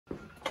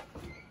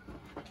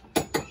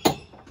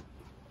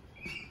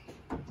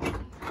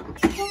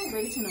not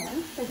regional.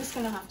 They're just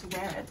going to have to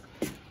wear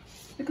it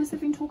because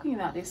they've been talking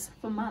about this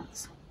for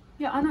months.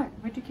 Yeah, I know,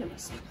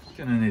 ridiculous.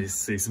 Gonna need to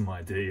see some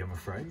ID, I'm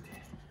afraid.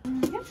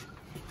 Yep.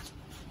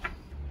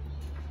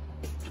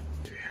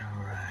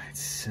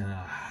 Alright,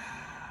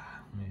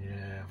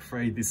 yeah, I'm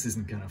afraid this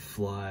isn't gonna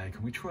fly.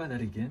 Can we try that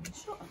again?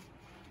 Sure.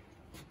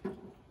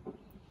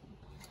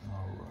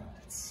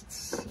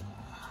 Alright,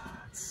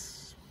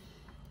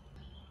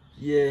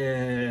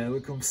 yeah,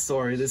 look, I'm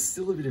sorry, there's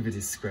still a bit of a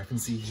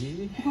discrepancy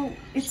here. Well,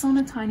 it's on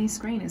a tiny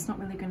screen. It's not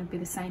really going to be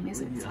the same, is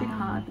it? It's a bit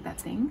hard with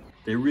that thing.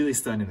 They're really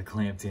starting to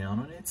clamp down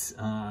on it.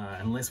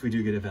 Unless we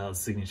do get a valid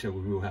signature,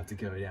 we will have to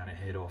go down to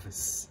head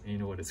office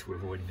in order to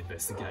avoid an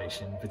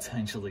investigation,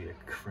 potentially a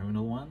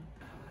criminal one.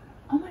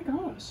 Oh my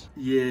gosh.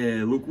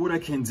 Yeah, look, what I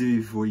can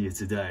do for you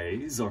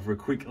today is offer a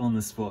quick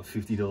on-the-spot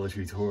 $50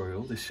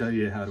 tutorial to show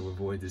you how to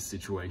avoid this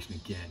situation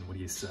again. What do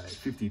you say?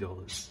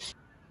 $50?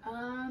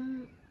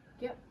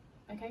 Yep.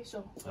 Okay,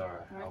 sure.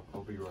 Alright,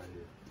 I'll be right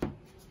here.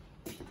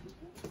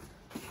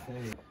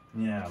 Okay,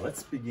 now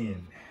let's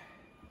begin.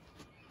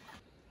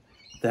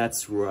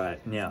 That's right,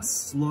 now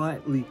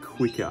slightly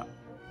quicker.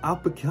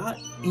 Uppercut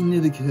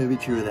into the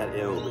curvature of that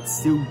L, but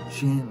still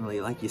gently,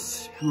 like you're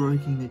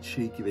stroking the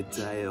cheek of a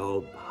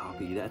day-old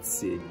puppy,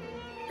 that's it.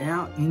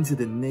 Out into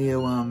the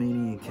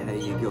Neo-Armenian K,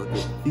 you got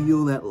to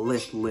feel that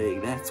left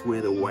leg, that's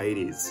where the weight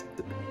is.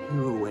 The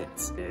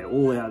pirouettes. Yeah,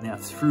 all out now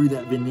through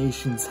that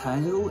Venetian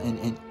tail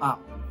and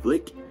up.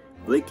 Flick,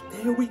 flick,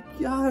 there we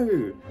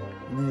go.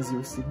 And there's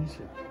your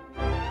signature.